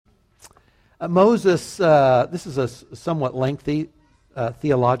Moses, this is a somewhat lengthy,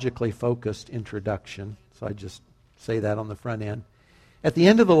 theologically focused introduction, so I just say that on the front end. At the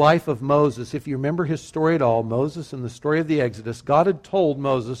end of the life of Moses, if you remember his story at all, Moses and the story of the Exodus, God had told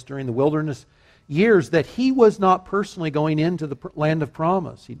Moses during the wilderness years that he was not personally going into the land of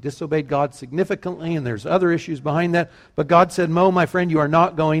promise. He disobeyed God significantly, and there's other issues behind that. But God said, Mo, my friend, you are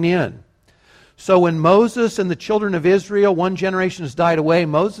not going in. So when Moses and the children of Israel, one generation has died away,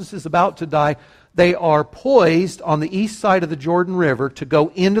 Moses is about to die, they are poised on the east side of the Jordan River to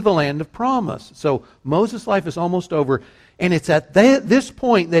go into the land of promise. So Moses' life is almost over. And it's at this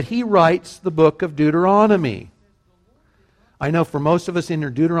point that he writes the book of Deuteronomy. I know for most of us in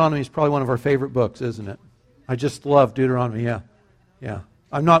here, Deuteronomy is probably one of our favorite books, isn't it? I just love Deuteronomy, yeah.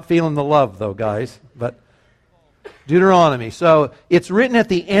 I'm not feeling the love, though, guys, but Deuteronomy. So it's written at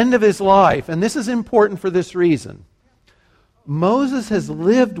the end of his life, and this is important for this reason. Moses has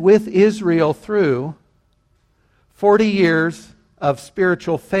lived with Israel through 40 years of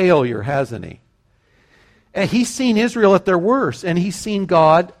spiritual failure, hasn't he? And he's seen Israel at their worst, and he's seen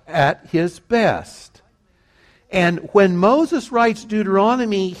God at his best. And when Moses writes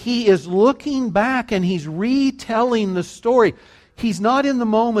Deuteronomy, he is looking back and he's retelling the story. He's not in the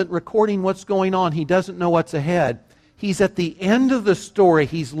moment recording what's going on. He doesn't know what's ahead. He's at the end of the story.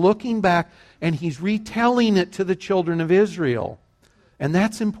 He's looking back and he's retelling it to the children of Israel. And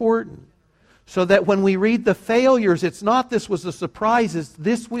that's important. So that when we read the failures, it's not this was a surprise, it's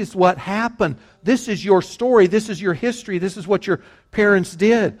this was what happened. This is your story, this is your history, this is what your parents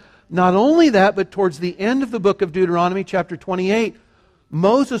did. Not only that, but towards the end of the book of Deuteronomy, chapter 28,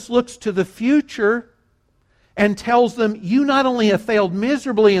 Moses looks to the future and tells them, you not only have failed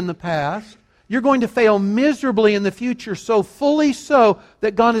miserably in the past, you're going to fail miserably in the future, so fully so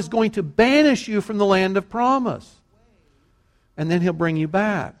that God is going to banish you from the land of promise. And then He'll bring you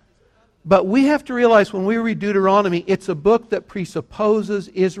back. But we have to realize when we read Deuteronomy, it's a book that presupposes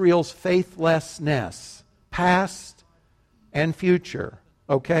Israel's faithlessness, past and future.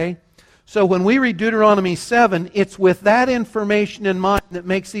 Okay? So when we read Deuteronomy 7, it's with that information in mind that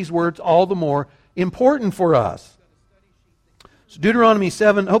makes these words all the more important for us. So Deuteronomy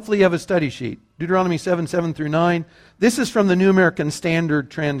 7, hopefully you have a study sheet. Deuteronomy 7, 7 through 9. This is from the New American Standard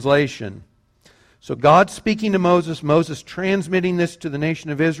Translation. So God speaking to Moses, Moses transmitting this to the nation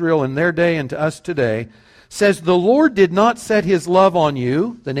of Israel in their day and to us today, says, the Lord did not set His love on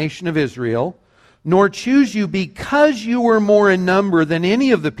you, the nation of Israel, nor choose you because you were more in number than any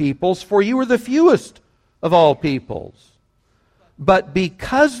of the peoples, for you were the fewest of all peoples. But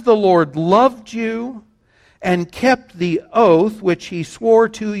because the Lord loved you and kept the oath which He swore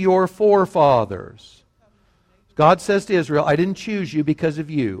to your forefathers. God says to Israel, I didn't choose you because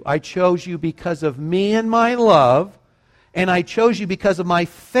of you. I chose you because of me and my love, and I chose you because of my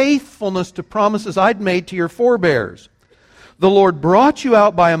faithfulness to promises I'd made to your forebears. The Lord brought you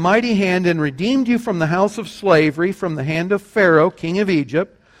out by a mighty hand and redeemed you from the house of slavery, from the hand of Pharaoh, king of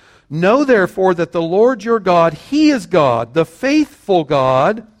Egypt. Know therefore that the Lord your God, He is God, the faithful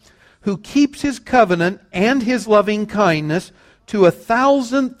God, who keeps His covenant and His loving kindness to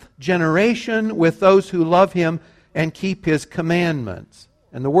 1,000th generation with those who love Him and keep His commandments.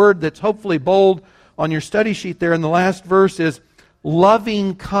 And the word that's hopefully bold on your study sheet there in the last verse is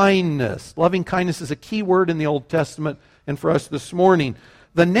loving kindness. Loving kindness is a key word in the Old Testament and for us this morning.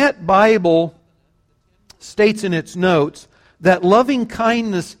 The Net Bible states in its notes that loving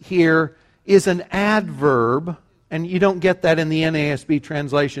kindness here is an adverb, and you don't get that in the NASB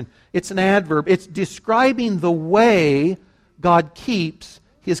translation. It's an adverb. It's describing the way God keeps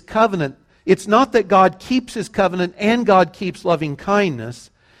His covenant. It's not that God keeps His covenant and God keeps loving kindness.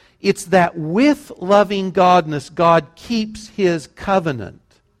 It's that with loving godness, God keeps His covenant.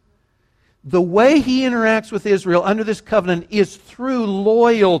 The way He interacts with Israel under this covenant is through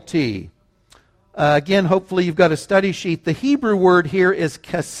loyalty. Again, hopefully you've got a study sheet. The Hebrew word here is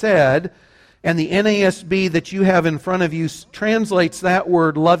chesed, and the NASB that you have in front of you translates that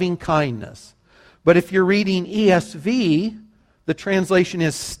word loving kindness. But if you're reading ESV, the translation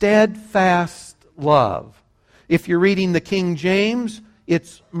is steadfast love. If you're reading the King James,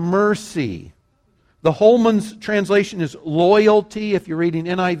 it's mercy. The Holman's translation is loyalty. If you're reading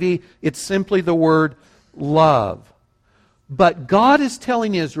NIV, it's simply the word love. But God is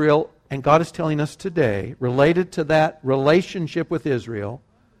telling Israel, and God is telling us today, related to that relationship with Israel,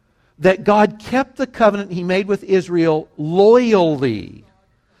 that God kept the covenant He made with Israel loyally,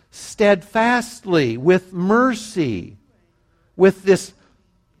 steadfastly, with mercy, with this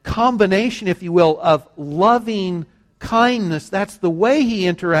combination, if you will, of loving kindness. That's the way He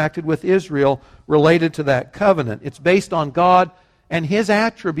interacted with Israel related to that covenant. It's based on God and His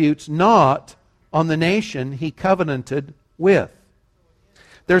attributes not on the nation He covenanted with.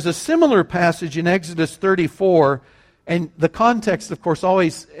 There's a similar passage in Exodus 34, and the context, of course,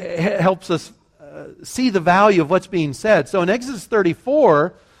 always helps us see the value of what's being said. So in Exodus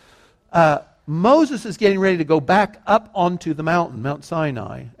 34, Moses is getting ready to go back up onto the mountain, Mount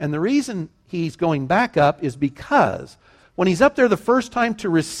Sinai. And the reason he's going back up is because when he's up there the first time to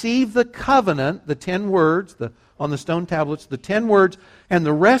receive the covenant, the 10 words on the stone tablets, the 10 words, and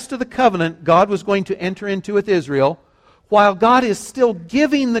the rest of the covenant God was going to enter into with Israel, while God is still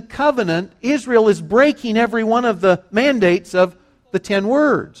giving the covenant, Israel is breaking every one of the mandates of the 10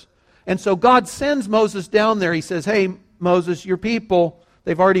 words. And so God sends Moses down there. He says, hey, Moses, your people,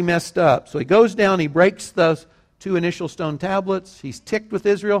 they've already messed up. So he goes down, he breaks those 2 initial stone tablets. He's ticked with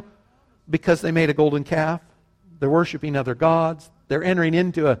Israel because they made a golden calf. They're worshiping other gods. They're entering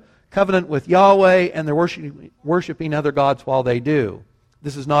into a covenant with Yahweh, and they're worshiping other gods while they do.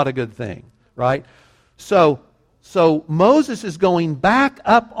 This is not a good thing, right? So Moses is going back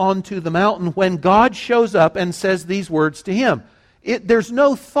up onto the mountain when God shows up and says these words to him. There's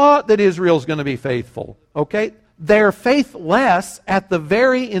no thought that Israel's going to be faithful, okay? They're faithless at the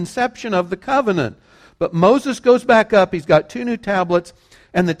very inception of the covenant. But Moses goes back up. He's got 2 new tablets.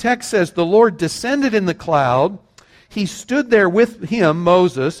 And the text says, the Lord descended in the cloud. He stood there with him,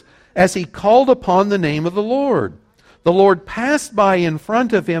 Moses, as he called upon the name of the Lord. The Lord passed by in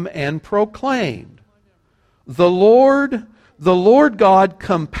front of him and proclaimed, the Lord God,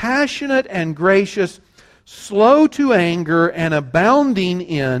 compassionate and gracious, slow to anger and abounding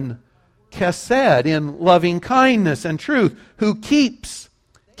in chesed, in loving kindness and truth, who keeps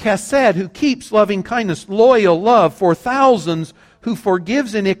loving kindness, loyal love for thousands, who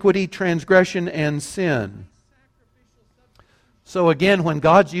forgives iniquity, transgression, and sin. So again, when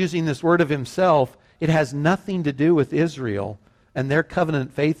God's using this word of Himself, it has nothing to do with Israel and their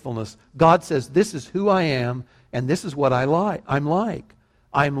covenant faithfulness. God says, this is who I am, and this is what I'm like.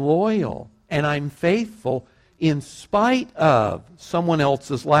 I'm loyal, and I'm faithful in spite of someone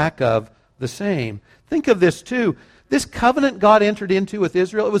else's lack of the same. Think of this too. This covenant God entered into with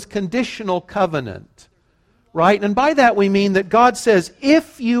Israel, it was conditional covenant. Right? And by that we mean that God says,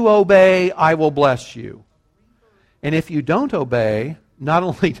 if you obey, I will bless you. And if you don't obey, not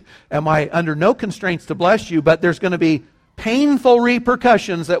only am I under no constraints to bless you, but there's going to be painful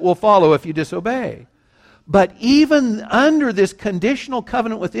repercussions that will follow if you disobey. But even under this conditional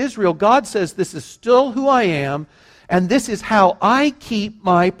covenant with Israel, God says, this is still who I am, and this is how I keep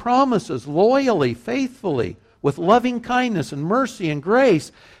my promises, loyally, faithfully, with loving kindness and mercy and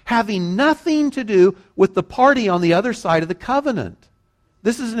grace, having nothing to do with the party on the other side of the covenant.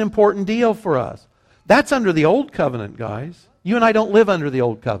 This is an important deal for us. That's under the old covenant, guys. You and I don't live under the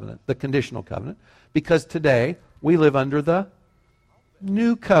old covenant, the conditional covenant, because today we live under the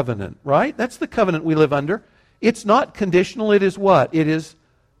new covenant, right? That's the covenant we live under. It's not conditional, it is what? It is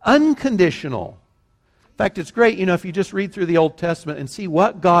unconditional. In fact, it's great, if you just read through the Old Testament and see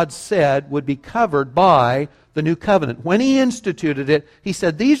what God said would be covered by the new covenant. When He instituted it, He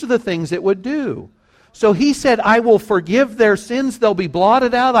said these are the things it would do. So He said, I will forgive their sins. They'll be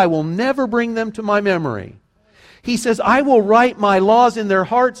blotted out. I will never bring them to my memory. He says, I will write my laws in their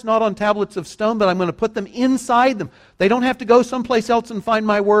hearts, not on tablets of stone, but I'm going to put them inside them. They don't have to go someplace else and find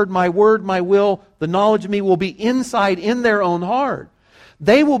my word, my will, the knowledge of me will be inside in their own heart.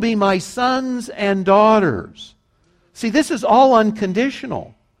 They will be my sons and daughters. See, this is all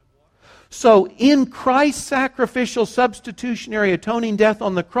unconditional. So in Christ's sacrificial, substitutionary, atoning death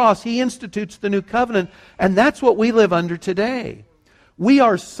on the cross, He institutes the new covenant, and that's what we live under today. We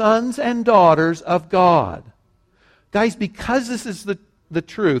are sons and daughters of God. Guys, because this is the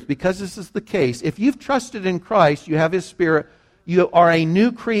truth, because this is the case, if you've trusted in Christ, you have His Spirit, you are a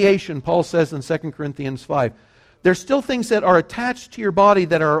new creation, Paul says in 2 Corinthians 5. There's still things that are attached to your body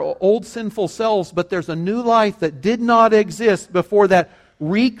that are old sinful selves, but there's a new life that did not exist before that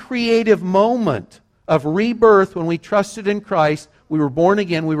recreative moment of rebirth when we trusted in Christ. We were born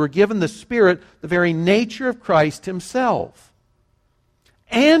again. We were given the Spirit, the very nature of Christ Himself.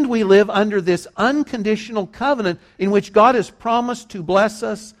 And we live under this unconditional covenant in which God has promised to bless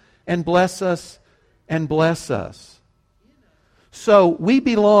us and bless us and bless us. So we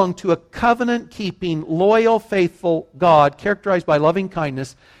belong to a covenant-keeping, loyal, faithful God characterized by loving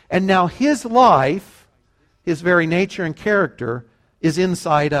kindness. And now His life, His very nature and character, is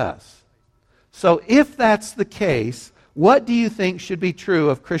inside us. So if that's the case, what do you think should be true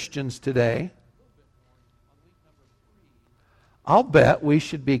of Christians today? I'll bet we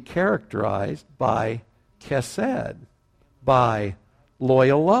should be characterized by chesed, by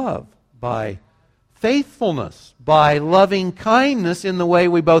loyal love, by faithfulness, by loving kindness in the way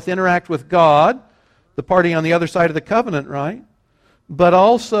we both interact with God, the party on the other side of the covenant, right? But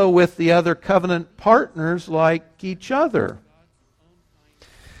also with the other covenant partners like each other.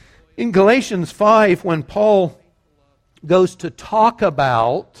 In Galatians 5, when Paul goes to talk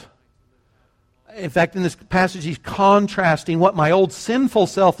about, in fact, in this passage he's contrasting what my old sinful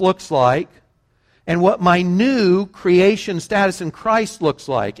self looks like and what my new creation status in Christ looks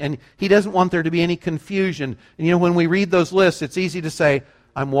like. And he doesn't want there to be any confusion. And when we read those lists, it's easy to say,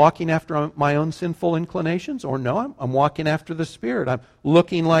 I'm walking after my own sinful inclinations, or no, I'm walking after the Spirit. I'm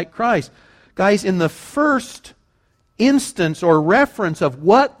looking like Christ. Guys, in the first instance or reference of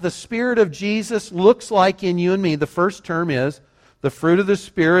what the Spirit of Jesus looks like in you and me, the first term is, the fruit of the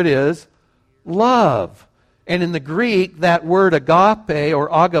Spirit is love. And in the Greek, that word agape or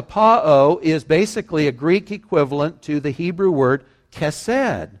agapao is basically a Greek equivalent to the Hebrew word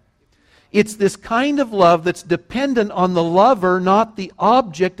chesed. It's this kind of love that's dependent on the lover, not the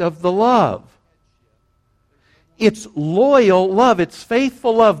object of the love. It's loyal love. It's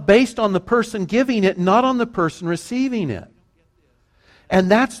faithful love based on the person giving it, not on the person receiving it.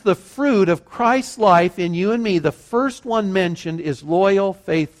 And that's the fruit of Christ's life in you and me. The first one mentioned is loyal,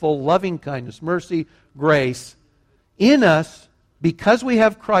 faithful, loving kindness, mercy, grace in us, because we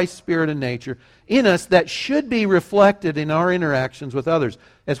have Christ's Spirit and nature in us, that should be reflected in our interactions with others.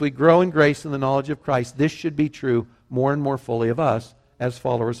 As we grow in grace and the knowledge of Christ, this should be true more and more fully of us as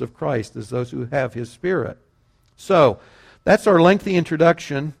followers of Christ, as those who have His Spirit. So, that's our lengthy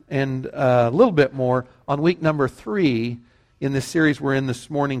introduction and a little bit more on week number 3 in this series we're in this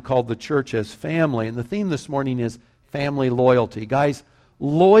morning called The Church as Family. And the theme this morning is family loyalty. Guys,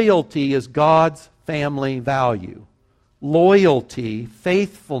 loyalty is God's family value. Loyalty,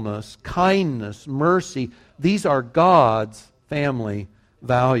 faithfulness, kindness, mercy, these are God's family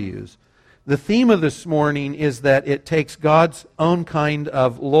values. The theme of this morning is that it takes God's own kind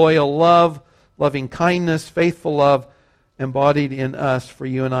of loyal love, loving kindness, faithful love embodied in us for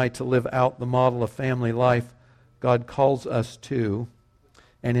you and I to live out the model of family life God calls us to.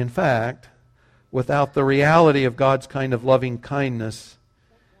 And in fact, without the reality of God's kind of loving kindness,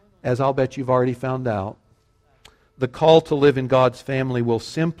 as I'll bet you've already found out, the call to live in God's family will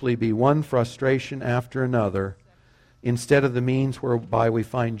simply be one frustration after another, instead of the means whereby we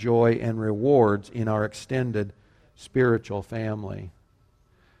find joy and rewards in our extended spiritual family.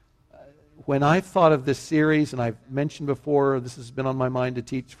 When I've thought of this series, and I've mentioned before, this has been on my mind to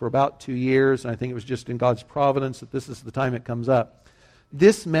teach for about 2 years, and I think it was just in God's providence that this is the time it comes up.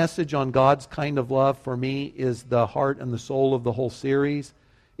 This message on God's kind of love for me is the heart and the soul of the whole series.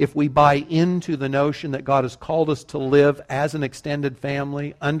 If we buy into the notion that God has called us to live as an extended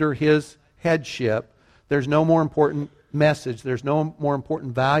family under His headship, there's no more important message, there's no more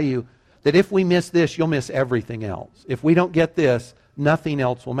important value, that if we miss this, you'll miss everything else. If we don't get this, nothing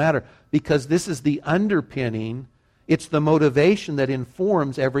else will matter. Because this is the underpinning, it's the motivation that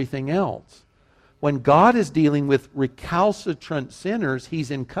informs everything else. When God is dealing with recalcitrant sinners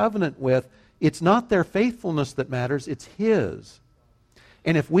He's in covenant with, it's not their faithfulness that matters, it's His.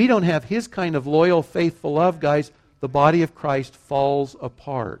 And if we don't have His kind of loyal, faithful love, guys, the body of Christ falls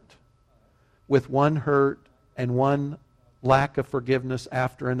apart with one hurt and one lack of forgiveness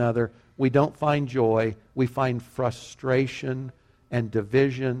after another. We don't find joy. We find frustration and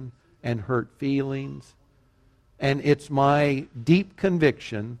division and hurt feelings. And it's my deep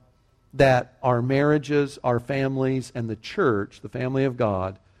conviction that our marriages, our families, and the church, the family of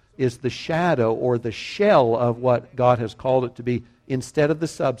God, is the shadow or the shell of what God has called it to be, instead of the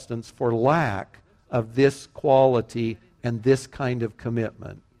substance, for lack of this quality and this kind of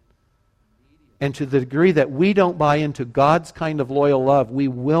commitment. And to the degree that we don't buy into God's kind of loyal love, we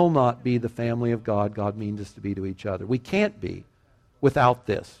will not be the family of God God means us to be to each other. We can't be without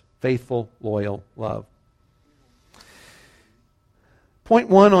this faithful, loyal love. Point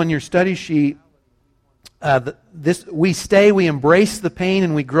 1 on your study sheet, we embrace the pain,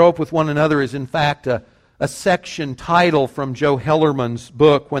 and we grow up with one another is in fact a section title from Joe Hellerman's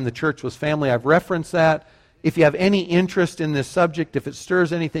book, When the Church Was Family. I've referenced that. If you have any interest in this subject, if it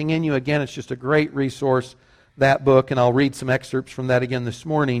stirs anything in you, again, it's just a great resource, that book, and I'll read some excerpts from that again this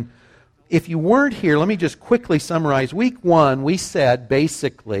morning. If you weren't here, let me just quickly summarize. Week 1, we said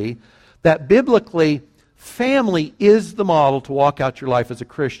basically that biblically, family is the model to walk out your life as a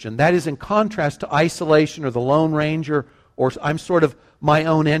Christian. That is in contrast to isolation or the Lone Ranger, or I'm sort of my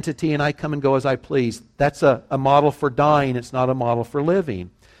own entity and I come and go as I please. That's a model for dying. It's not a model for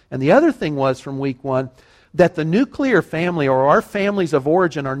living. And the other thing was from week 1 that the nuclear family or our families of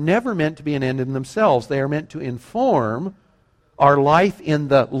origin are never meant to be an end in themselves. They are meant to inform our life in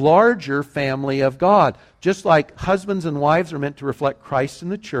the larger family of God. Just like husbands and wives are meant to reflect Christ in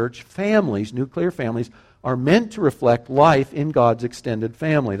the church, families, nuclear families, are meant to reflect life in God's extended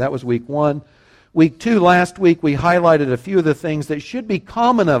family. That was week 1. Week 2, last week, we highlighted a few of the things that should be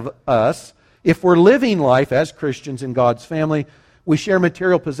common of us if we're living life as Christians in God's family. We share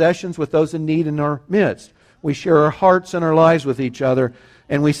material possessions with those in need in our midst. We share our hearts and our lives with each other,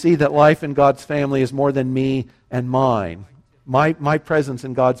 and we see that life in God's family is more than me and mine. My presence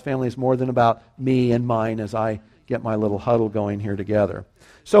in God's family is more than about me and mine as I get my little huddle going here together.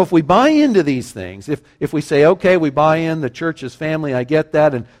 So if we buy into these things, if we say, okay, we buy in, the church is family, I get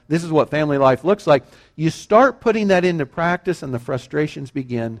that, and this is what family life looks like, you start putting that into practice and the frustrations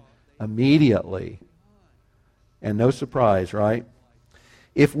begin immediately. And no surprise, right?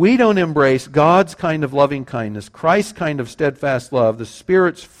 If we don't embrace God's kind of loving kindness, Christ's kind of steadfast love, the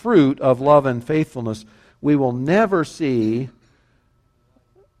Spirit's fruit of love and faithfulness, we will never see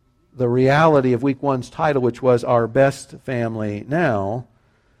the reality of week 1's title, which was Our Best Family Now,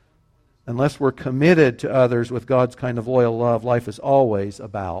 unless we're committed to others with God's kind of loyal love. Life is always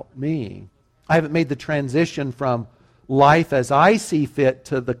about me. I haven't made the transition from life as I see fit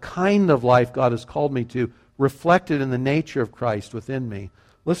to the kind of life God has called me to, reflected in the nature of Christ within me.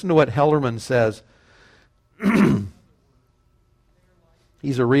 Listen to what Hellerman says.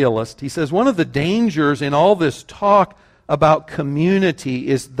 He's a realist. He says, one of the dangers in all this talk about community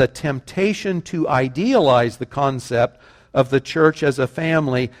is the temptation to idealize the concept of the church as a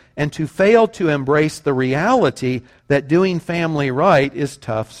family and to fail to embrace the reality that doing family right is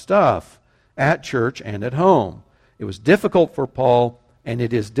tough stuff at church and at home. It was difficult for Paul, and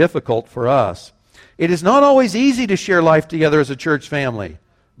it is difficult for us. It is not always easy to share life together as a church family,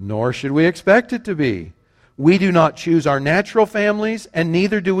 nor should we expect it to be. We do not choose our natural families, and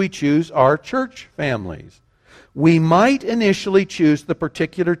neither do we choose our church families. We might initially choose the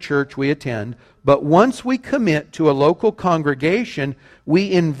particular church we attend, but once we commit to a local congregation,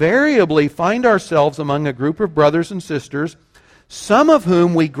 we invariably find ourselves among a group of brothers and sisters, some of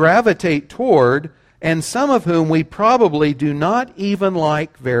whom we gravitate toward, and some of whom we probably do not even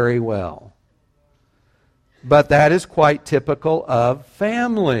like very well. But that is quite typical of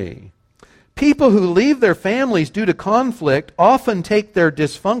family. People who leave their families due to conflict often take their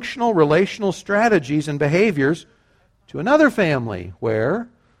dysfunctional relational strategies and behaviors to another family where,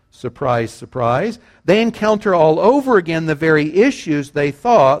 surprise, surprise, they encounter all over again the very issues they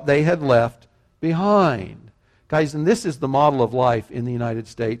thought they had left behind. Guys, and this is the model of life in the United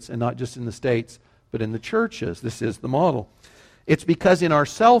States, and not just in the States, but in the churches. This is the model. It's because in our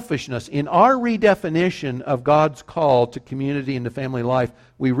selfishness, in our redefinition of God's call to community and to family life,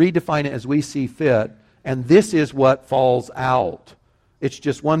 we redefine it as we see fit, and this is what falls out. It's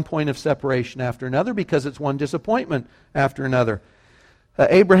just one point of separation after another because it's one disappointment after another.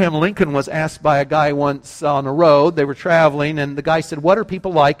 Abraham Lincoln was asked by a guy once on a road. They were traveling, and the guy said, "What are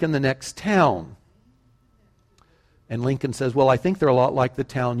people like in the next town?" And Lincoln says, "Well, I think they're a lot like the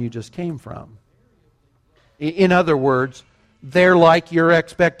town you just came from." In other words, they're like your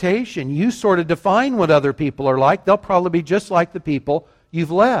expectation. You sort of define what other people are like. They'll probably be just like the people you've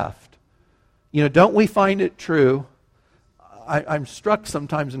left. You know, don't we find it true? I'm struck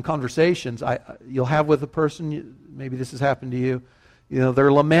sometimes in conversations you'll have with a person, maybe this has happened to you, you know,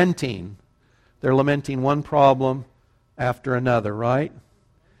 they're lamenting. They're lamenting one problem after another, right?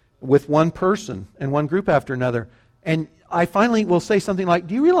 With one person and one group after another. And I finally will say something like,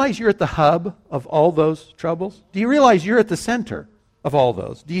 do you realize you're at the hub of all those troubles? Do you realize you're at the center of all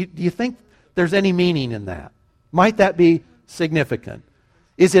those? Do you think there's any meaning in that? Might that be significant?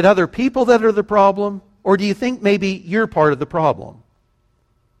 Is it other people that are the problem? Or do you think maybe you're part of the problem?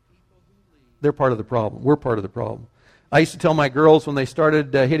 They're part of the problem. We're part of the problem. I used to tell my girls when they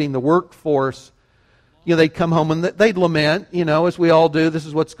started hitting the workforce, you know, they'd come home and they'd lament, you know, as we all do, this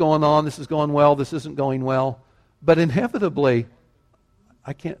is what's going on, this is going well, this isn't going well. But inevitably,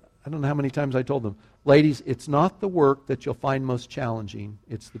 I don't know how many times I told them, ladies, it's not the work that you'll find most challenging,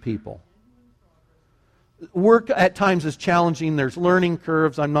 it's the people. Work at times is challenging, there's learning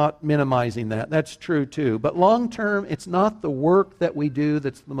curves, I'm not minimizing that, that's true too. But long term, it's not the work that we do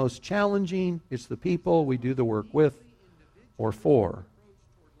that's the most challenging, it's the people we do the work with or for.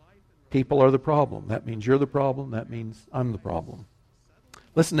 People are the problem. That means you're the problem, that means I'm the problem.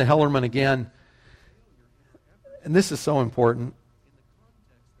 Listen to Hellerman again. And this is so important.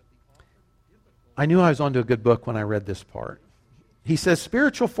 I knew I was onto a good book when I read this part. He says,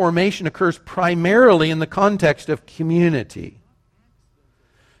 spiritual formation occurs primarily in the context of community.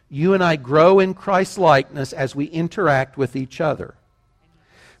 You and I grow in Christ's likeness as we interact with each other.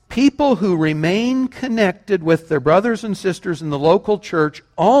 People who remain connected with their brothers and sisters in the local church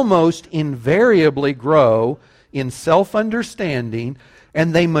almost invariably grow in self-understanding,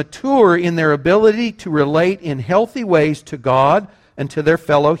 and they mature in their ability to relate in healthy ways to God and to their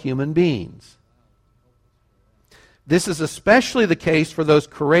fellow human beings. This is especially the case for those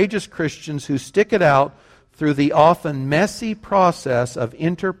courageous Christians who stick it out through the often messy process of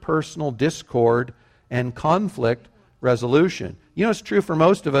interpersonal discord and conflict resolution. You know, it's true for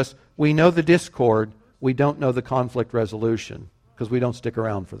most of us. We know the discord. We don't know the conflict resolution because we don't stick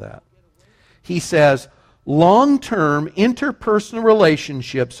around for that. He says, long-term interpersonal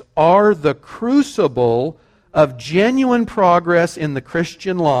relationships are the crucible of genuine progress in the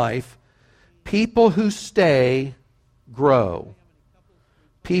Christian life. People who stay grow.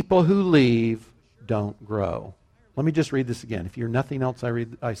 People who leave don't grow. Let me just read this again. If you're nothing else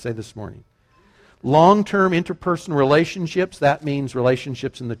I say this morning. Long-term interpersonal relationships, that means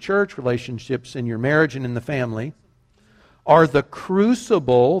relationships in the church, relationships in your marriage and in the family, are the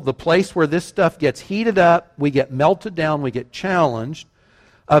crucible, the place where this stuff gets heated up, we get melted down, we get challenged,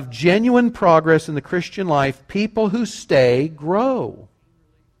 of genuine progress in the Christian life. People who stay grow.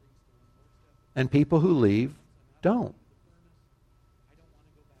 And people who leave don't.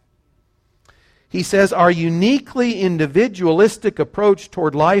 He says, our uniquely individualistic approach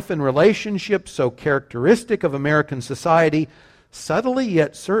toward life and relationships, so characteristic of American society, subtly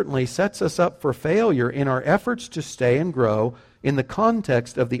yet certainly sets us up for failure in our efforts to stay and grow in the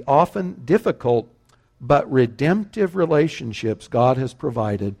context of the often difficult but redemptive relationships God has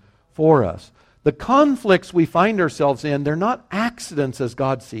provided for us. The conflicts we find ourselves in, they're not accidents as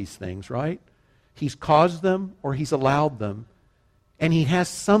God sees things, right? He's caused them or He's allowed them. And He has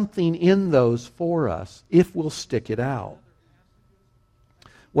something in those for us if we'll stick it out.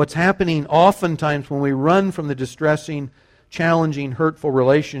 What's happening oftentimes when we run from the distressing, challenging, hurtful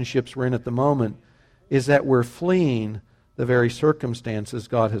relationships we're in at the moment is that we're fleeing the very circumstances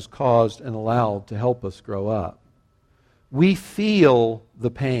God has caused and allowed to help us grow up. We feel the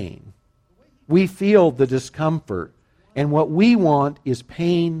pain. We feel the discomfort. And what we want is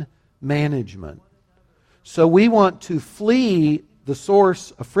pain management. So we want to flee the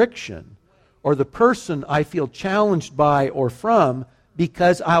source of friction or the person I feel challenged by or from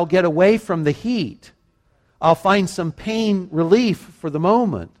because I'll get away from the heat. I'll find some pain relief for the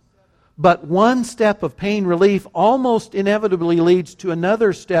moment. But one step of pain relief almost inevitably leads to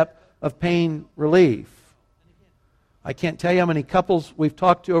another step of pain relief. I can't tell you how many couples we've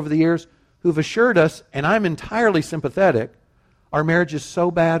talked to over the years who've assured us, and I'm entirely sympathetic, our marriage is so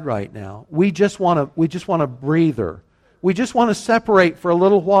bad right now. We just want a breather. We just want to separate for a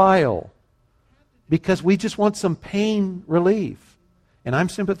little while because we just want some pain relief. And I'm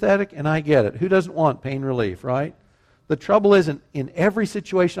sympathetic and I get it. Who doesn't want pain relief, right? The trouble is, in every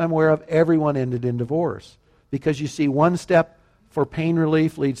situation I'm aware of, everyone ended in divorce. Because you see, one step for pain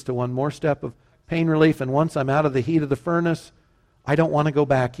relief leads to one more step of pain relief, and once I'm out of the heat of the furnace, I don't want to go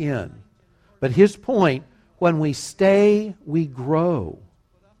back in. But his point, when we stay, we grow.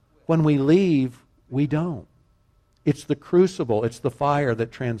 When we leave, we don't. It's the crucible, it's the fire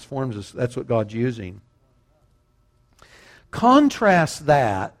that transforms us. That's what God's using. Contrast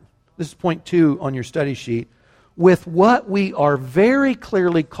that, this is point 2 on your study sheet, with what we are very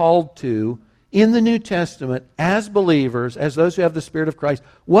clearly called to in the New Testament as believers, as those who have the Spirit of Christ,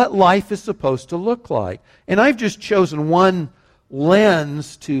 what life is supposed to look like. And I've just chosen one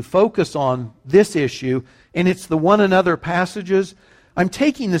lens to focus on this issue, and it's the one another passages. I'm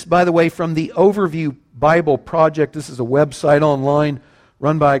taking this, by the way, from the Overview Bible Project. This is a website online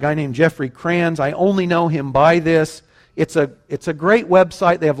run by a guy named Jeffrey Kranz. I only know him by this. It's a great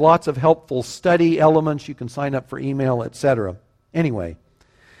website. They have lots of helpful study elements. You can sign up for email, etc. Anyway,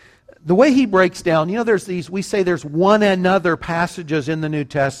 the way he breaks down, there's these, we say there's one another passages in the New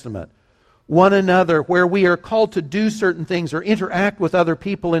Testament. One another, where we are called to do certain things or interact with other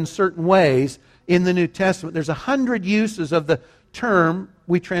people in certain ways in the New Testament. There's 100 uses of the term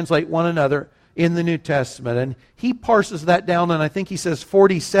we translate one another in the New Testament. And he parses that down, and I think he says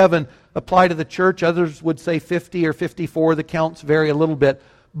 47 apply to the church. Others would say 50 or 54. The counts vary a little bit.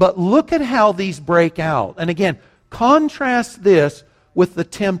 But look at how these break out. And again, contrast this with the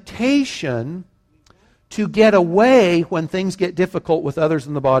temptation to get away when things get difficult with others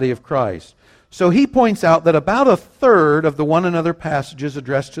in the body of Christ. So he points out that about a third of the one another passages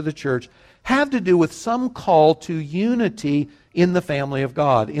addressed to the church have to do with some call to unity in the family of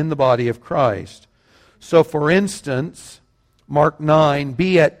God, in the body of Christ. So for instance, Mark 9,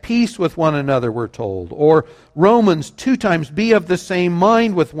 be at peace with one another, we're told. Or Romans 2 times, be of the same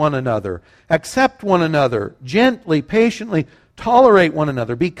mind with one another. Accept one another, gently, patiently, Tolerate one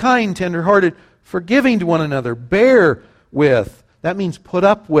another. Be kind, tenderhearted, forgiving to one another. Bear with. That means put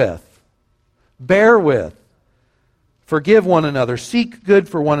up with. Bear with. Forgive one another. Seek good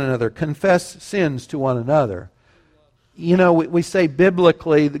for one another. Confess sins to one another. You know, we say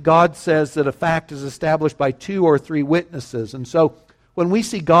biblically that God says that a fact is established by 2 or 3 witnesses. And so when we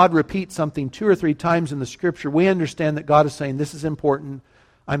see God repeat something 2 or 3 times in the Scripture, we understand that God is saying, this is important.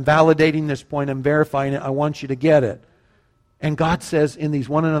 I'm validating this point. I'm verifying it. I want you to get it. And God says in these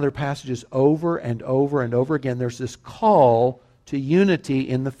one another passages over and over and over again, there's this call to unity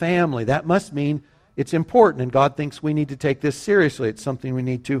in the family. That must mean it's important, and God thinks we need to take this seriously. It's something we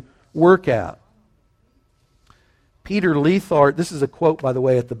need to work at. Peter Leithart, this is a quote, by the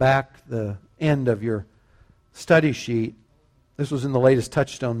way, at the back, the end of your study sheet. This was in the latest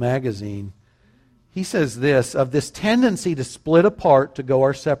Touchstone magazine. He says this, of this tendency to split apart, to go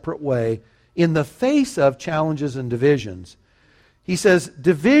our separate way, in the face of challenges and divisions. He says,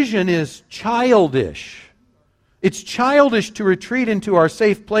 division is childish. It's childish to retreat into our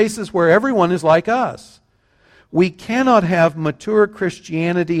safe places where everyone is like us. We cannot have mature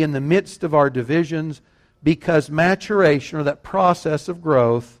Christianity in the midst of our divisions because maturation, or that process of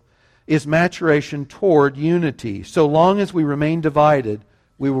growth, is maturation toward unity. So long as we remain divided,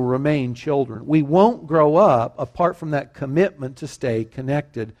 we will remain children. We won't grow up apart from that commitment to stay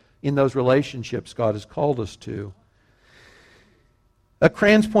connected in those relationships God has called us to.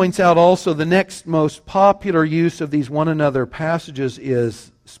 Kranz points out also the next most popular use of these one another passages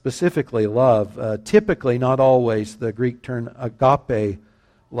is specifically love. Typically, not always, the Greek term agape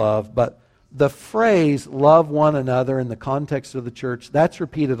love, but the phrase love one another in the context of the church, that's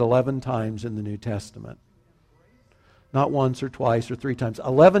repeated 11 times in the New Testament. Not once or twice or 3 times.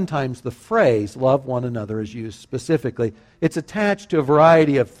 11 times the phrase love one another is used specifically. It's attached to a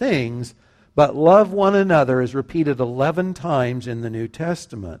variety of things, but love one another is repeated 11 times in the New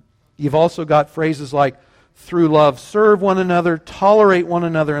Testament. You've also got phrases like, through love serve one another, tolerate one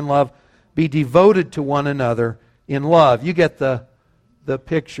another in love, be devoted to one another in love. You get the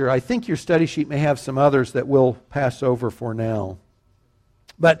picture. I think your study sheet may have some others that we'll pass over for now.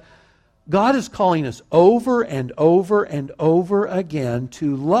 But God is calling us over and over and over again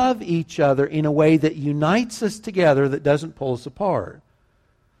to love each other in a way that unites us together, that doesn't pull us apart.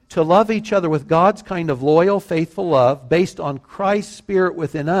 To love each other with God's kind of loyal, faithful love based on Christ's Spirit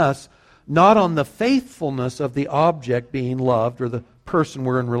within us, not on the faithfulness of the object being loved or the person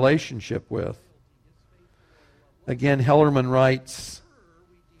we're in relationship with. Again, Hellerman writes,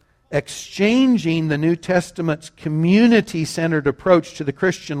 exchanging the New Testament's community-centered approach to the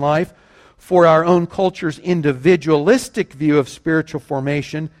Christian life for our own culture's individualistic view of spiritual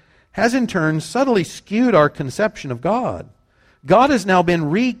formation has in turn subtly skewed our conception of God. God has now been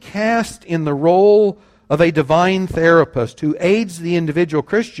recast in the role of a divine therapist who aids the individual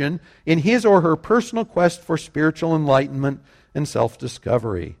Christian in his or her personal quest for spiritual enlightenment and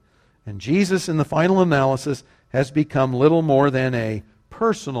self-discovery. And Jesus, in the final analysis, has become little more than a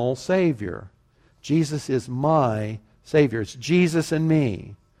personal Savior. Jesus is my Savior. It's Jesus and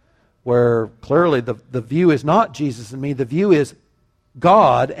me. Where clearly the view is not Jesus and me. The view is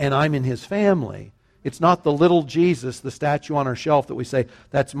God and I'm in His family. It's not the little Jesus, the statue on our shelf that we say,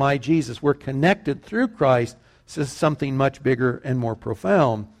 that's my Jesus. We're connected through Christ to something much bigger and more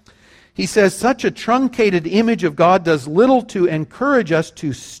profound. He says, such a truncated image of God does little to encourage us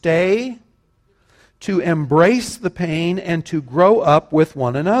to stay, to embrace the pain, and to grow up with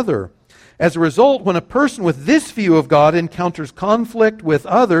one another. As a result, when a person with this view of God encounters conflict with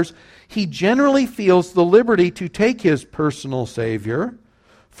others, he generally feels the liberty to take his personal Savior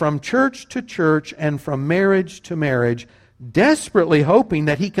from church to church and from marriage to marriage, desperately hoping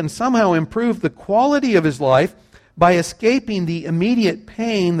that he can somehow improve the quality of his life by escaping the immediate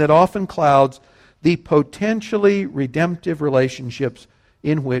pain that often clouds the potentially redemptive relationships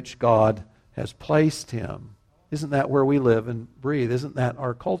in which God has placed him. Isn't that where we live and breathe? Isn't that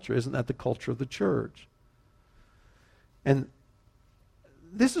our culture? Isn't that the culture of the church? And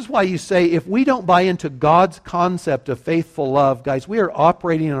this is why you say, if we don't buy into God's concept of faithful love, guys, we are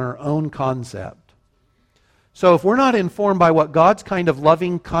operating on our own concept. So if we're not informed by what God's kind of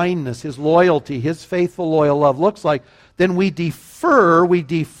loving kindness, His loyalty, His faithful, loyal love looks like, then we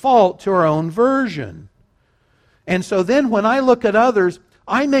default to our own version. And so then when I look at others,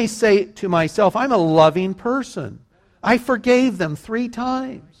 I may say to myself, I'm a loving person. I forgave them 3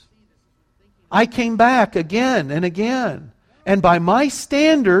 times. I came back again and again. And by my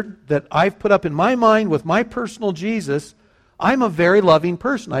standard that I've put up in my mind with my personal Jesus, I'm a very loving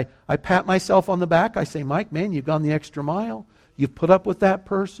person. I pat myself on the back. I say, Mike, man, you've gone the extra mile. You've put up with that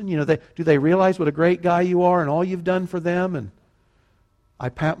person. You know, do they realize what a great guy you are and all you've done for them? And I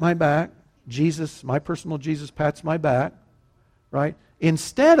pat my back. Jesus, my personal Jesus, pats my back, right?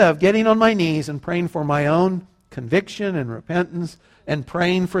 Instead of getting on my knees and praying for my own conviction and repentance and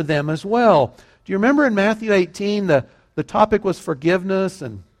praying for them as well. Do you remember in Matthew 18, the topic was forgiveness,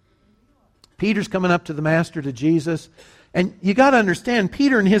 and Peter's coming up to the Master, to Jesus. And you got to understand,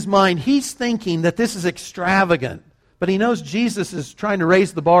 Peter in his mind, he's thinking that this is extravagant. But he knows Jesus is trying to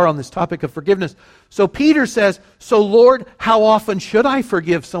raise the bar on this topic of forgiveness. So Peter says, so Lord, how often should I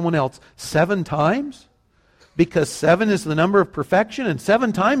forgive someone else? 7 times? Because 7 is the number of perfection, and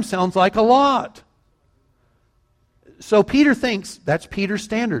 7 times sounds like a lot. So Peter thinks that's Peter's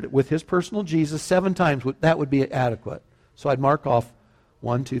standard. With his personal Jesus, 7 times, that would be adequate. So I'd mark off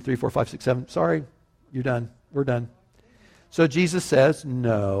 1, 2, 3, 4, 5, 6, 7. Sorry, you're done. We're done. So Jesus says,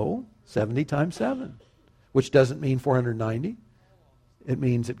 no, 70 times 7. Which doesn't mean 490. It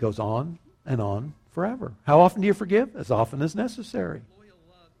means it goes on and on forever. How often do you forgive? As often as necessary.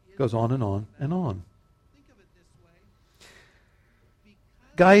 It goes on and on and on.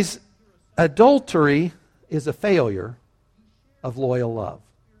 Guys, adultery is a failure of loyal love.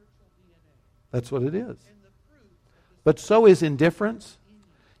 That's what it is. But so is indifference.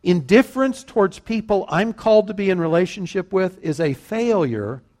 Indifference towards people I'm called to be in relationship with is a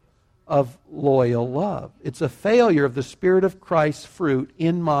failure of loyal love. It's a failure of the Spirit of Christ's fruit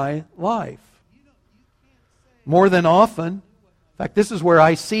in my life. More than often, in fact, this is where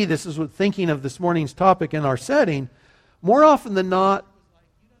I see, this is what thinking of this morning's topic in our setting, more often than not,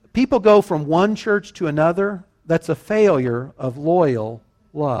 people go from one church to another. That's a failure of loyal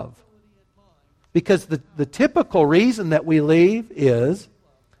love. Because the typical reason that we leave is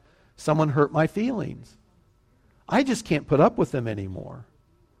someone hurt my feelings. I just can't put up with them anymore.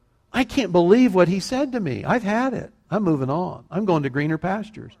 I can't believe what he said to me. I've had it. I'm moving on. I'm going to greener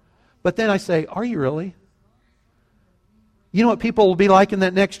pastures. But then I say, are you really? You know what people will be like in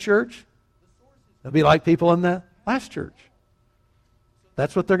that next church? They'll be like people in the last church.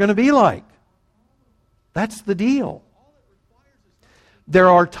 That's what they're going to be like. That's the deal. There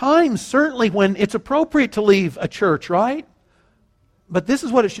are times, certainly, when it's appropriate to leave a church, right? But this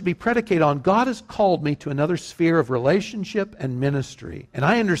is what it should be predicated on. God has called me to another sphere of relationship and ministry. And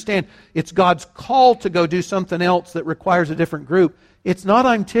I understand it's God's call to go do something else that requires a different group. It's not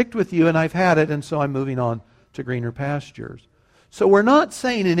I'm ticked with you and I've had it and so I'm moving on to greener pastures. So we're not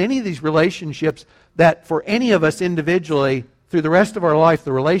saying in any of these relationships that for any of us individually, through the rest of our life,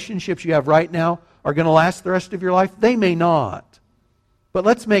 the relationships you have right now are going to last the rest of your life. They may not. But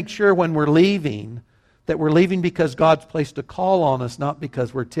let's make sure when we're leaving that we're leaving because God's placed a call on us, not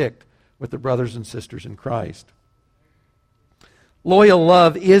because we're ticked with the brothers and sisters in Christ. Loyal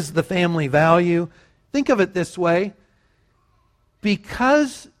love is the family value. Think of it this way.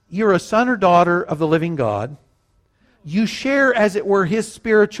 Because you're a son or daughter of the living God, you share, as it were, His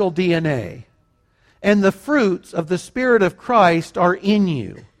spiritual DNA. And the fruits of the Spirit of Christ are in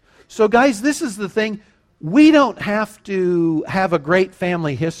you. So guys, this is the thing. We don't have to have a great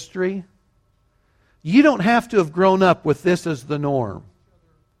family history. You don't have to have grown up with this as the norm.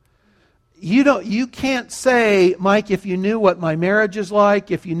 You can't say, Mike, if you knew what my marriage is like,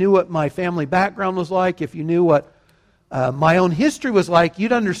 if you knew what my family background was like, if you knew what my own history was like,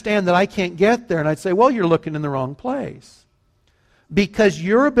 you'd understand that I can't get there. And I'd say, well, you're looking in the wrong place. Because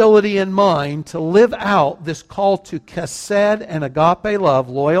your ability and mine to live out this call to chesed and agape love,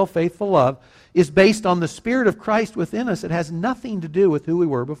 loyal, faithful love, is based on the Spirit of Christ within us. It has nothing to do with who we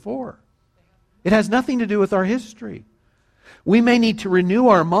were before. It has nothing to do with our history. We may need to renew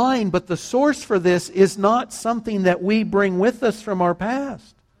our mind, but the source for this is not something that we bring with us from our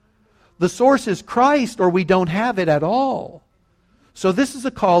past. The source is Christ, or we don't have it at all. So this is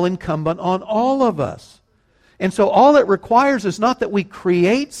a call incumbent on all of us. And so all it requires is not that we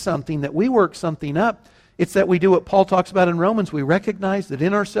create something, that we work something up. It's that we do what Paul talks about in Romans. We recognize that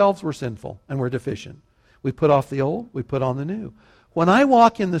in ourselves we're sinful and we're deficient. We put off the old, we put on the new. When I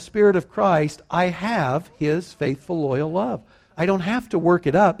walk in the Spirit of Christ, I have His faithful, loyal love. I don't have to work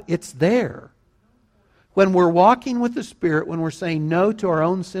it up. It's there. When we're walking with the Spirit, when we're saying no to our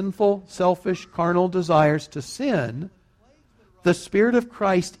own sinful, selfish, carnal desires to sin, the Spirit of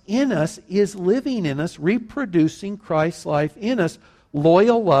Christ in us is living in us, reproducing Christ's life in us.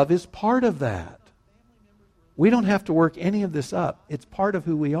 Loyal love is part of that. We don't have to work any of this up. It's part of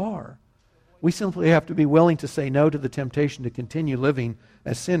who we are. We simply have to be willing to say no to the temptation to continue living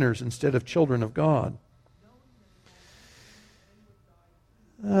as sinners instead of children of God.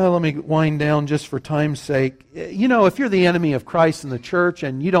 Let me wind down just for time's sake. You know, if you're the enemy of Christ in the church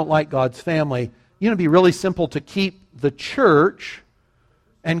and you don't like God's family, you know, it'd be really simple to keep the church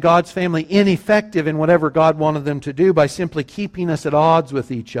and God's family ineffective in whatever God wanted them to do by simply keeping us at odds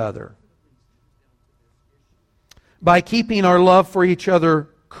with each other. By keeping our love for each other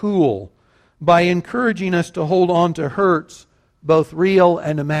cool. By encouraging us to hold on to hurts, both real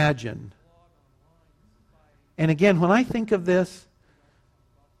and imagined. And again, when I think of this,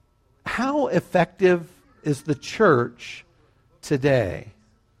 how effective is the church today?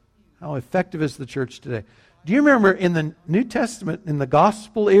 How effective is the church today? Do you remember in the New Testament, in the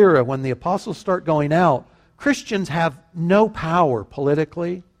gospel era, when the apostles start going out, Christians have no power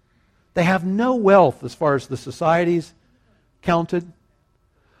politically. They have no wealth as far as the society's counted.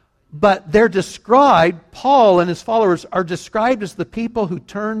 But they're described, Paul and his followers are described as the people who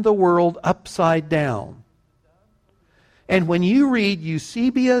turned the world upside down. And when you read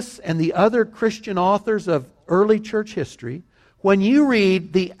Eusebius and the other Christian authors of early church history, when you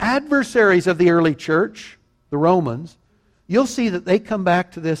read the adversaries of the early church, the Romans, you'll see that they come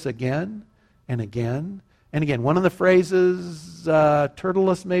back to this again and again and again. One of the phrases,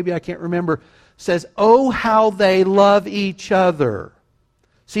 Tertullus maybe, I can't remember, says, "Oh, how they love each other."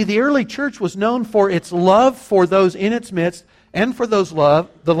 See, the early church was known for its love for those in its midst and for the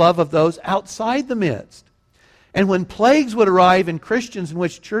love of those outside the midst. And when plagues would arrive in Christians in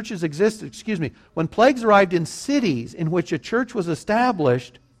which churches existed, when plagues arrived in cities in which a church was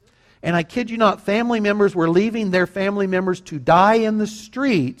established, and I kid you not, family members were leaving their family members to die in the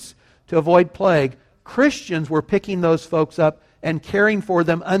streets to avoid plague, Christians were picking those folks up and caring for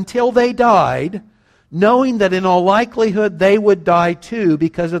them until they died, knowing that in all likelihood they would die too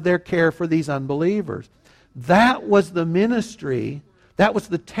because of their care for these unbelievers. That was the ministry, that was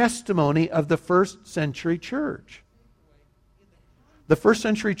the testimony of the first century church. The first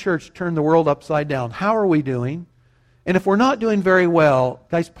century church turned the world upside down. How are we doing? And if we're not doing very well,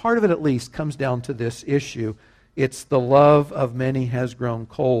 guys, part of it at least comes down to this issue. It's the love of many has grown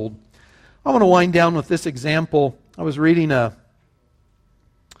cold. I want to wind down with this example. I was reading a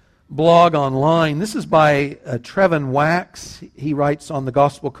blog online. This is by Trevin Wax. He writes on the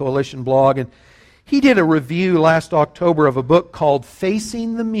Gospel Coalition blog, and he did a review last October of a book called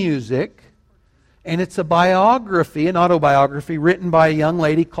Facing the Music, and it's a biography, an autobiography, written by a young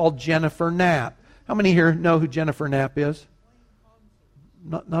lady called Jennifer Knapp. How many here know who Jennifer Knapp is?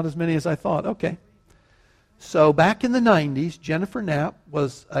 Not as many as I thought. Okay. So back in the 90s, Jennifer Knapp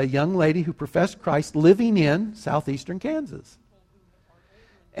was a young lady who professed Christ living in southeastern Kansas.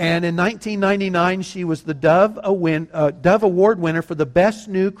 And in 1999, she was the Dove Award winner for the Best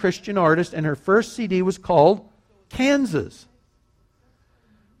New Christian Artist, and her first CD was called Kansas.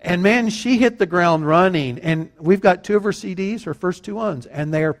 And man, she hit the ground running. And we've got two of her CDs, her first two ones,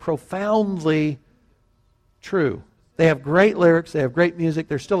 and they are profoundly true. They have great lyrics, they have great music.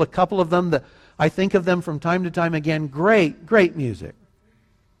 There's still a couple of them that I think of them from time to time again. Great, great music.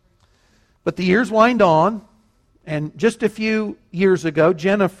 But the years wind on. And just a few years ago,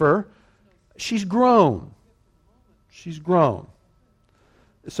 Jennifer, she's grown. She's grown.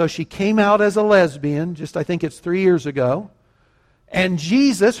 So she came out as a lesbian, I think it's 3 years ago. And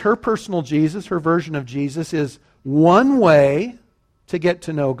Jesus, her personal Jesus, her version of Jesus, is one way to get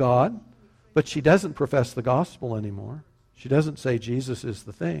to know God, but she doesn't profess the gospel anymore. She doesn't say Jesus is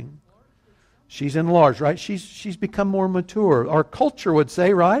the thing. She's enlarged, right? She's become more mature. Our culture would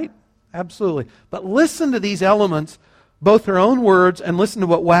say, right? Absolutely. But listen to these elements, both her own words, and listen to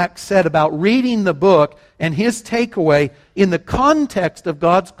what Wax said about reading the book and his takeaway in the context of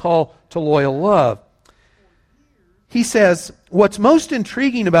God's call to loyal love. He says, what's most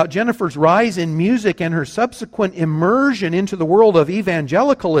intriguing about Jennifer's rise in music and her subsequent immersion into the world of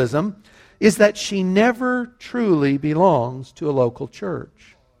evangelicalism is that she never truly belongs to a local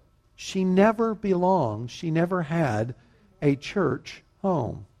church. She never belonged. She never had a church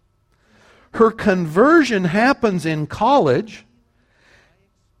home. Her conversion happens in college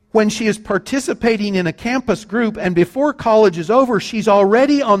when she is participating in a campus group, and before college is over, she's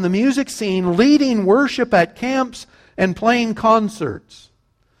already on the music scene, leading worship at camps and playing concerts.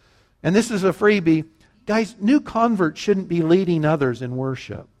 And this is a freebie. Guys, new converts shouldn't be leading others in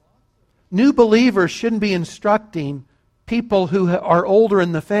worship. New believers shouldn't be instructing people who are older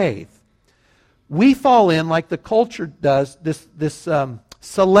in the faith. We fall in, like the culture does, this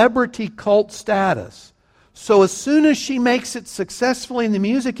celebrity cult status. So as soon as she makes it successfully in the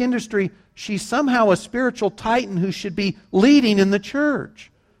music industry, she's somehow a spiritual titan who should be leading in the church.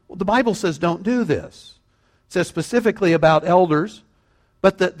 Well, the Bible says don't do this. It says specifically about elders,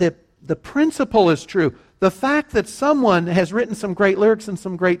 but the principle is true. The fact that someone has written some great lyrics and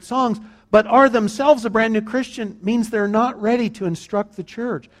some great songs, but are themselves a brand new Christian, means they're not ready to instruct the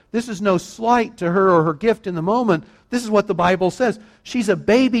church. This is no slight to her or her gift in the moment, This is what the Bible says. She's a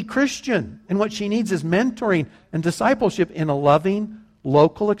baby Christian, and what she needs is mentoring and discipleship in a loving,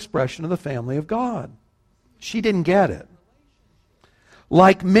 local expression of the family of God. She didn't get it.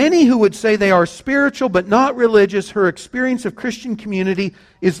 Like many who would say they are spiritual but not religious, her experience of Christian community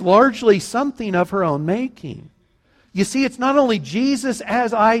is largely something of her own making. You see, it's not only Jesus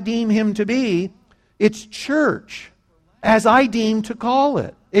as I deem him to be, it's church as I deem to call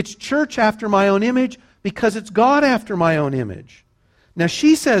it. It's church after my own image because it's God after my own image. Now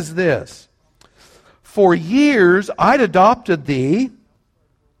she says this, "For years I'd adopted the,"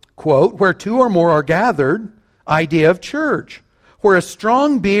 quote, "where two or more are gathered," idea of church, where a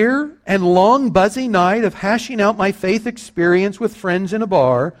strong beer and long buzzy night of hashing out my faith experience with friends in a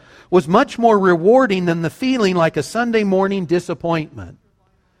bar was much more rewarding than the feeling like a Sunday morning disappointment.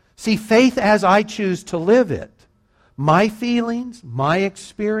 See, faith as I choose to live it, my feelings, my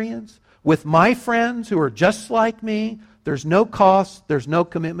experience, with my friends who are just like me, there's no cost, there's no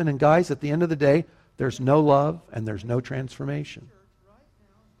commitment, and guys, at the end of the day, there's no love and there's no transformation.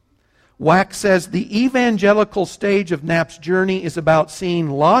 Wax says the evangelical stage of Knapp's journey is about seeing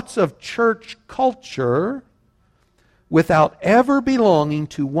lots of church culture without ever belonging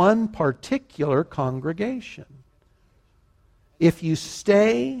to one particular congregation. If you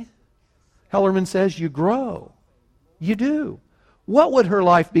stay, Hellerman says, you grow. You do. What would her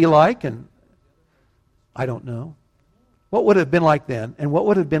life be like? And I don't know. What would it have been like then? And what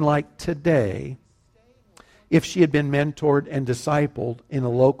would it have been like today if she had been mentored and discipled in a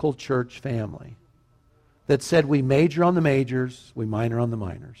local church family that said we major on the majors, we minor on the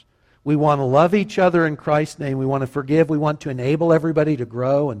minors. We want to love each other in Christ's name. We want to forgive. We want to enable everybody to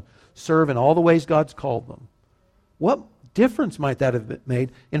grow and serve in all the ways God's called them. What difference might that have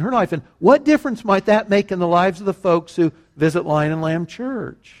made in her life? And what difference might that make in the lives of the folks who visit Lion and Lamb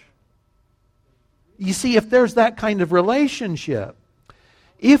Church? You see, if there's that kind of relationship,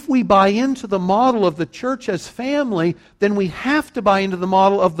 if we buy into the model of the church as family, then we have to buy into the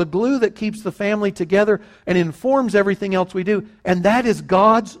model of the glue that keeps the family together and informs everything else we do. And that is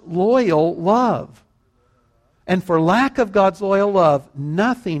God's loyal love. And for lack of God's loyal love,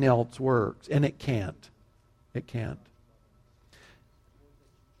 nothing else works. And it can't. It can't.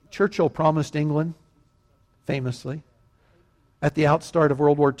 Churchill promised England, famously, at the outstart of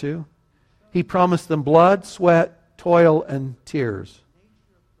World War II, he promised them blood, sweat, toil, and tears.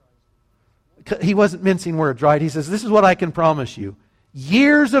 He wasn't mincing words, right? He says, this is what I can promise you.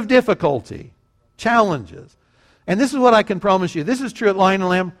 Years of difficulty, challenges. And this is what I can promise you. This is true at Lion and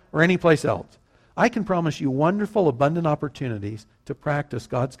Lamb or any place else. I can promise you wonderful, abundant opportunities to practice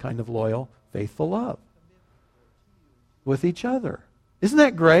God's kind of loyal, faithful love with each other. Isn't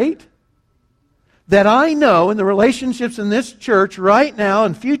that great? That I know in the relationships in this church right now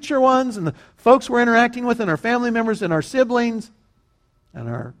and future ones and the folks we're interacting with and our family members and our siblings and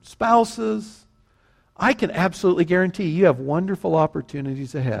our spouses, I can absolutely guarantee you have wonderful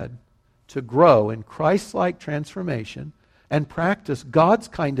opportunities ahead to grow in Christ-like transformation and practice God's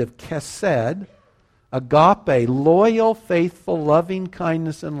kind of chesed, agape, loyal, faithful, loving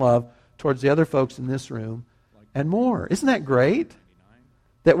kindness and love towards the other folks in this room and more. Isn't that great?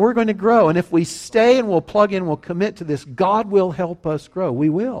 That we're going to grow. And if we stay and we'll plug in, we'll commit to this, God will help us grow. We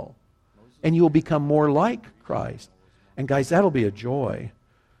will. And you will become more like Christ. And guys, that'll be a joy.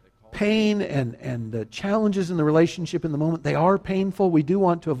 Pain and challenges in the relationship in the moment, they are painful. We do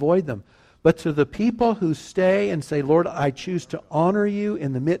want to avoid them. But to the people who stay and say, Lord, I choose to honor you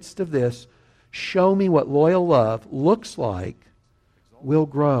in the midst of this, show me what loyal love looks like, we'll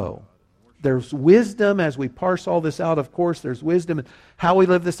grow. There's wisdom as we parse all this out, of course. There's wisdom in how we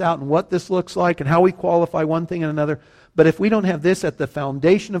live this out and what this looks like and how we qualify one thing and another. But if we don't have this at the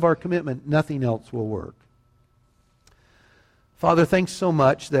foundation of our commitment, nothing else will work. Father, thanks so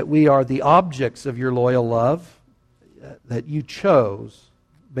much that we are the objects of your loyal love, that you chose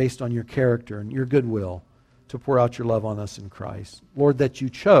based on your character and your goodwill to pour out your love on us in Christ. Lord, that you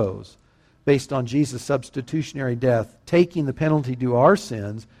chose based on Jesus' substitutionary death, taking the penalty due our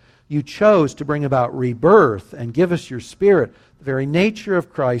sins. You chose to bring about rebirth and give us your Spirit, the very nature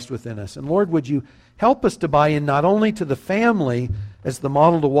of Christ within us. And Lord, would you help us to buy in not only to the family as the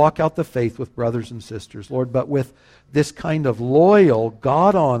model to walk out the faith with brothers and sisters, Lord, but with this kind of loyal,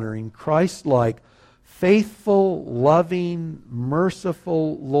 God-honoring, Christ-like, faithful, loving,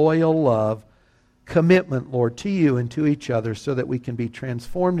 merciful, loyal love, commitment, Lord, to you and to each other so that we can be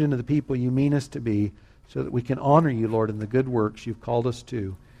transformed into the people you mean us to be, so that we can honor you, Lord, in the good works you've called us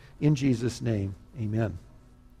to. In Jesus' name, amen.